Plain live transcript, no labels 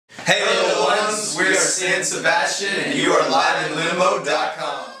Hey little ones, we're San Sebastian and you are live in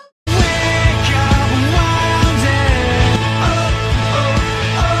limbo.com.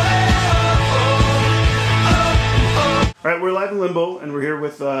 Alright, we're live in Limbo and we're here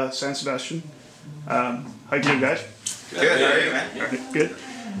with San Sebastian. How you doing, guys? Good, how are you, man? Good.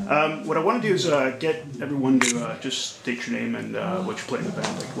 What I want to do is get everyone to just state your name and what you play in the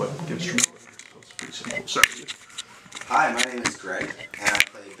band, like what gives you. So it's pretty simple. Sorry. Hi, my name is Greg, and I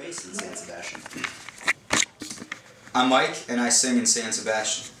play bass in San Sebastian. I'm Mike, and I sing in San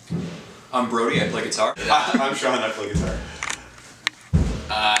Sebastian. I'm Brody, I play guitar. I'm Sean, I play guitar.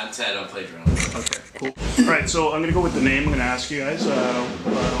 I'm Ted, I play drums. Okay, cool. Alright, so I'm going to go with the name. I'm going to ask you guys,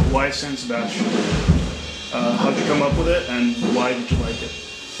 why San Sebastian? How'd you come up with it, and why did you like it?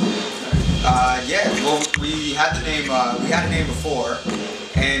 Yeah, well, we had the name. We had a name before,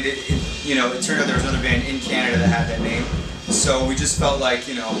 and it turned out there was another band in Canada that had that name. So we just felt like,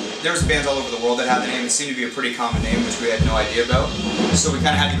 there was bands all over the world that had the name. It seemed to be a pretty common name, which we had no idea about. So we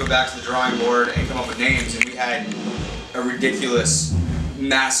kind of had to go back to the drawing board and come up with names, and we had a ridiculous,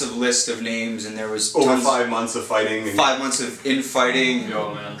 massive list of names, and there was over 5 months of fighting. 5 months of infighting,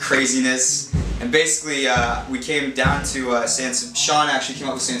 craziness. And basically, we came down to Sean actually came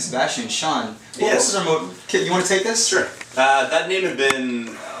up with San Sebastian. Sean, what was our you want to take this? Sure. That name had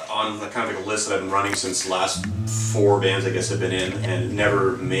been on kind of like a list that I've been running since the last 4 bands I guess I've been in, and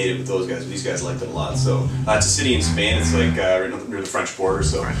never made it with those guys. But these guys liked it a lot. So it's a city in Spain. It's like right near the French border,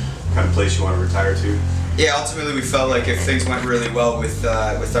 so kind of place you want to retire to. Yeah, ultimately we felt like if things went really well with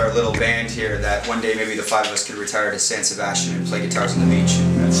our little band here, that one day maybe the 5 of us could retire to San Sebastian and play guitars on the beach.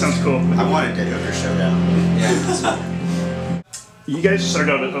 That sounds cool. I wanted to go to showdown. Yeah. You guys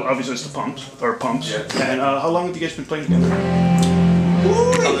started out obviously as the Pumps. Yeah. And how long have you guys been playing together?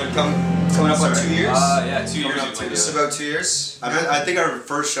 Coming up on 2 years? Yeah, 2 years. Just about 2 years. I think our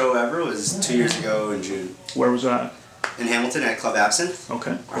first show ever was 2 years ago in June. Where was that? In Hamilton at Club Absinthe.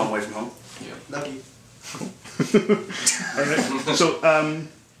 Okay. Our home away from home. Yeah. Love you. Cool. Alright. So,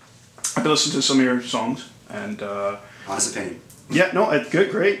 I've been listening to some of your songs and Honest opinion. yeah, no,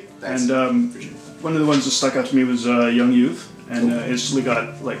 good, great. Thanks. And one of the ones that stuck out to me was Young Youth, and instantly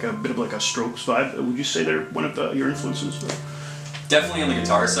got like a bit of like a Strokes vibe. Would you say they're one of your influences? Definitely on the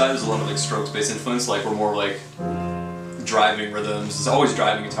guitar side, there's a lot of like Strokes-based influence. Like we're more like driving rhythms. It's always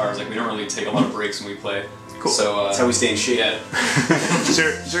driving guitars. Like we don't really take a lot of breaks when we play. Cool. So That's how we stay in shape. Yeah. Is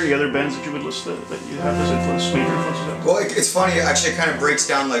there any other bands that you would list that you have as influence, major influences? Well, it's funny, actually it kind of breaks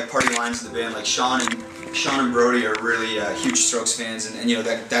down like party lines of the band. Like Sean and Brody are really huge Strokes fans, and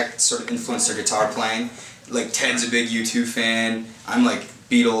that sort of influenced their guitar playing. Like Ted's a big U2 fan. I'm like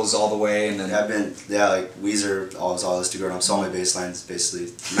Beatles all the way, and then like Weezer, all I listened to growing up. So all my bass lines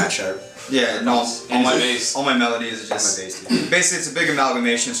basically Matt Sharp. Yeah, and all my melodies are just my bass. basically it's a big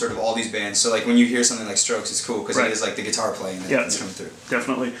amalgamation sort of all these bands. So like when you hear something like Strokes, it's cool because it is like the guitar playing that's coming through.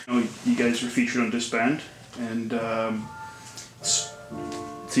 Definitely. You guys were featured on Disband, and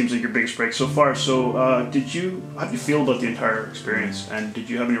seems like your biggest break so far. So how do you feel about the entire experience, and did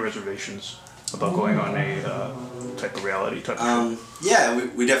you have any reservations about going on a type of reality type of show? Yeah,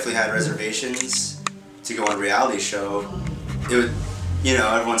 we definitely had reservations to go on a reality show. It would,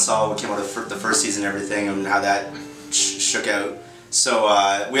 everyone saw what came out of the first season and everything, and how that shook out. So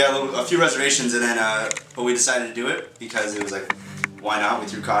we had a few reservations, and then but we decided to do it because it was like, why not? We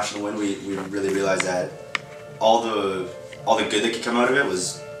threw caution to the wind. We really realized that all the good that could come out of it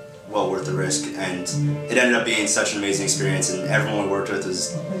was well worth the risk, and it ended up being such an amazing experience, and everyone we worked with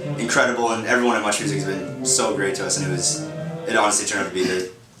was incredible, and everyone at Much Music has been so great to us, and it honestly turned out to be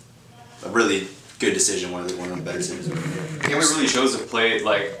a really good decision, one of the better decisions. Yeah, we really chose to play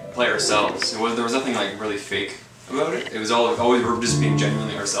ourselves. There was nothing like really fake about it. It was always we're just being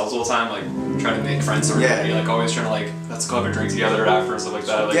genuinely ourselves all the time, like trying to make friends with everybody, like always trying to let's go have a drink together after and stuff like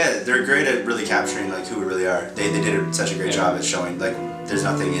that. Yeah, they're great at really capturing like who we really are. They did such a great job at showing like there's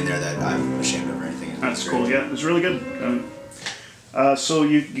nothing in there that I'm ashamed of or anything. That's cool. Yeah, it was really good. So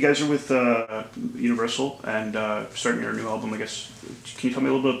you guys are with Universal and starting your new album, I guess. Can you tell me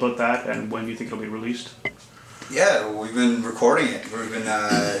a little bit about that and when you think it'll be released? Yeah, well, we've been recording it. We've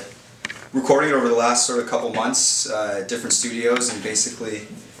been recording it over the last sort of couple months, different studios, and basically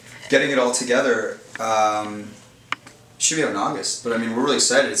getting it all together. Should be out in August, but I mean we're really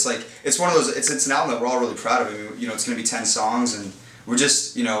excited. It's like it's one of those. It's an album that we're all really proud of. I mean, it's going to be 10 songs, and we're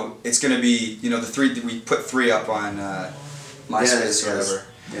just it's going to be the 3 we put 3 up on MySpace or whatever.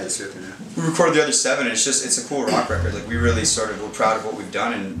 Yeah, that's it. We recorded the other 7, and it's a cool rock record. Like we really we're proud of what we've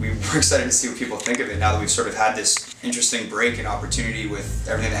done, and we're excited to see what people think of it now that we've sort of had this interesting break and opportunity with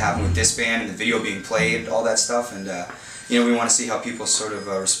everything that happened with this band and the video being played, all that stuff, and we want to see how people sort of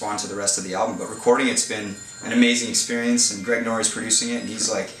respond to the rest of the album. But recording it's been an amazing experience, and Greg Norrie's producing it, and he's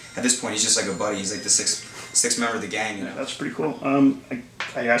like, at this point, he's just like a buddy. He's like the sixth member of the gang. Yeah, that's pretty cool.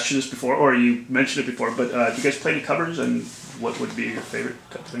 I asked you this before, or you mentioned it before, but do you guys play any covers, and what would be your favorite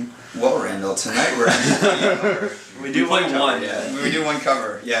type of thing? Well, Randall, tonight we do one cover. Yeah, we do one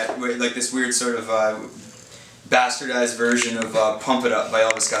cover. Yeah, like this weird sort of bastardized version of "Pump It Up" by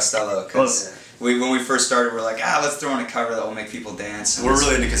Elvis Costello. Because when we first started, we're like, let's throw in a cover that will make people dance. And we're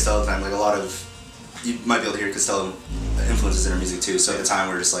really into Costello time. Like a lot of, you might be able to hear Costello influences in our music too. So at the time,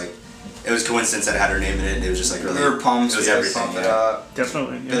 we were just like, it was coincidence that it had her name in it. And it was just like really. We were pumped. It was everything. Pump It Up.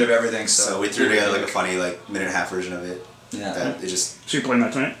 Definitely. Yeah. Bit of everything. So we threw together like a funny like minute and a half version of it. Yeah. That it just. So you're playing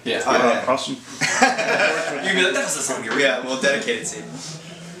that tonight? Yeah. Awesome. You'd be like, that doesn't sound good. Yeah, we'll dedicate it to you.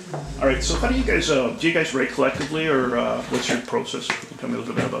 All right. So how do you guys write collectively, or what's your process? If you can tell me a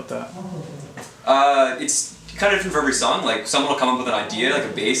little bit about that. It's kind of different for every song. Like someone will come up with an idea, like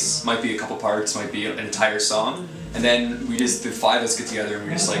a bass, might be a couple parts, might be an entire song, and then the five of us get together and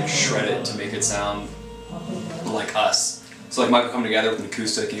we just like shred it to make it sound like us. So like Mike will come together with an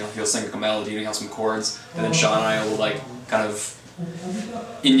acoustic, and he'll sing like a melody, and he'll have some chords, and then Sean and I will like kind of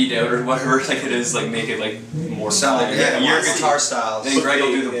indie out or whatever like it is, like make it like more sound like your guitar style. Then Greg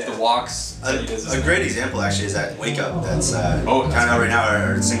will do the walks. A great example actually is that "Wake Up." That's kind of out right now.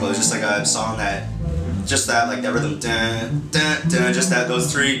 Our single is just like a song that, just that like that rhythm, dun dun dun, just that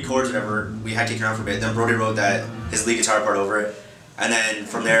those three chords, whatever. We had kicking around for a bit. Then Brody wrote his lead guitar part over it, and then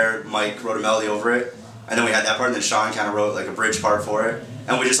from there Mike wrote a melody over it, and then we had that part, and then Sean kind of wrote like a bridge part for it,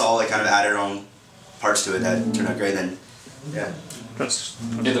 and we just all like kind of added our own parts to it that turned out great. And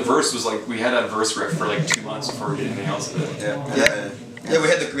then the verse was like, we had that verse riff for like 2 months before we did anything else with it. Yeah, we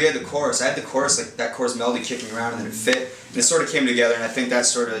had the chorus. I had the chorus, like that chorus melody kicking around, and then it fit. And it sort of came together, and I think that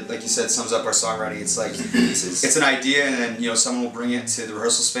sort of, like you said, sums up our songwriting. It's like it's an idea, and then someone will bring it to the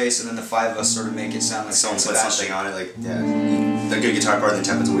rehearsal space, and then the five of us sort of make it sound like someone San puts Sebastian. something on it, like the good guitar part, and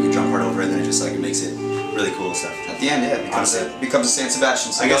then puts a weird drum part over it, and then it just like it makes it really cool stuff. At the end, it becomes a San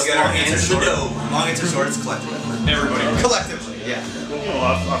Sebastian. So I guess get our hands into the dough. Long answer short, it's collective. Everybody collectively, yeah.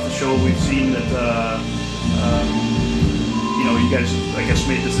 Off the show, we've seen that you guys, I guess,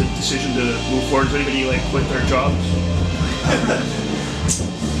 made this decision to move forward. Does anybody like quit their jobs?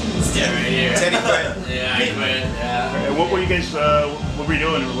 Yeah, right here. Teddy quit. Yeah, I quit. Yeah. What were you guys? What were you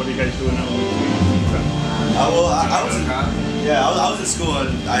doing, or what are you guys doing now? I was in school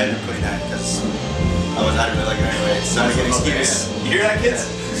and I ended up quitting that because I didn't really like it anyway. It's not a good excuse. You hear that, kids?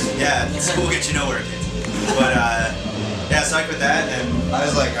 Yeah, school gets you nowhere, kids. But so I quit that, and I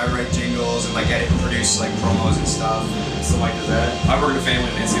was like, I write jingles and like edit and produce like promos and stuff. so Mike does that. I work at a family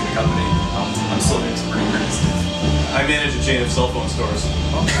landscaping company. I'm still doing some pretty crazy stuff. I manage a chain of cell phone stores.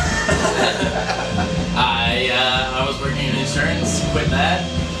 I was working in insurance, quit that,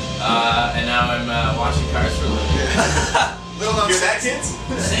 and now I'm washing cars for a living. Little known Hear that, kids?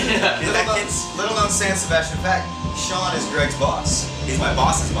 Little known San Sebastian fact: Sean is Greg's boss. He's my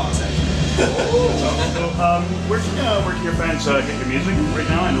boss's boss, actually. Where can your fans get your music right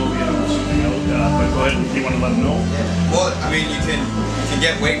now? I know we have something out, but go ahead if you want to let them know. Yeah. Well, I mean, you can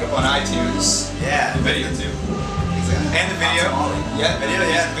get Wake Up on iTunes. Yeah. The video too. Exactly. And the video.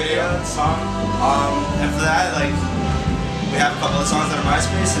 Video, song. And for that, like, we have a couple of songs that are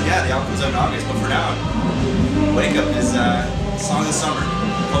MySpace, and yeah, the album comes out in August. But for now, Wake Up is song of the summer.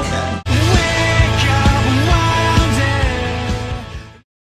 Hope that.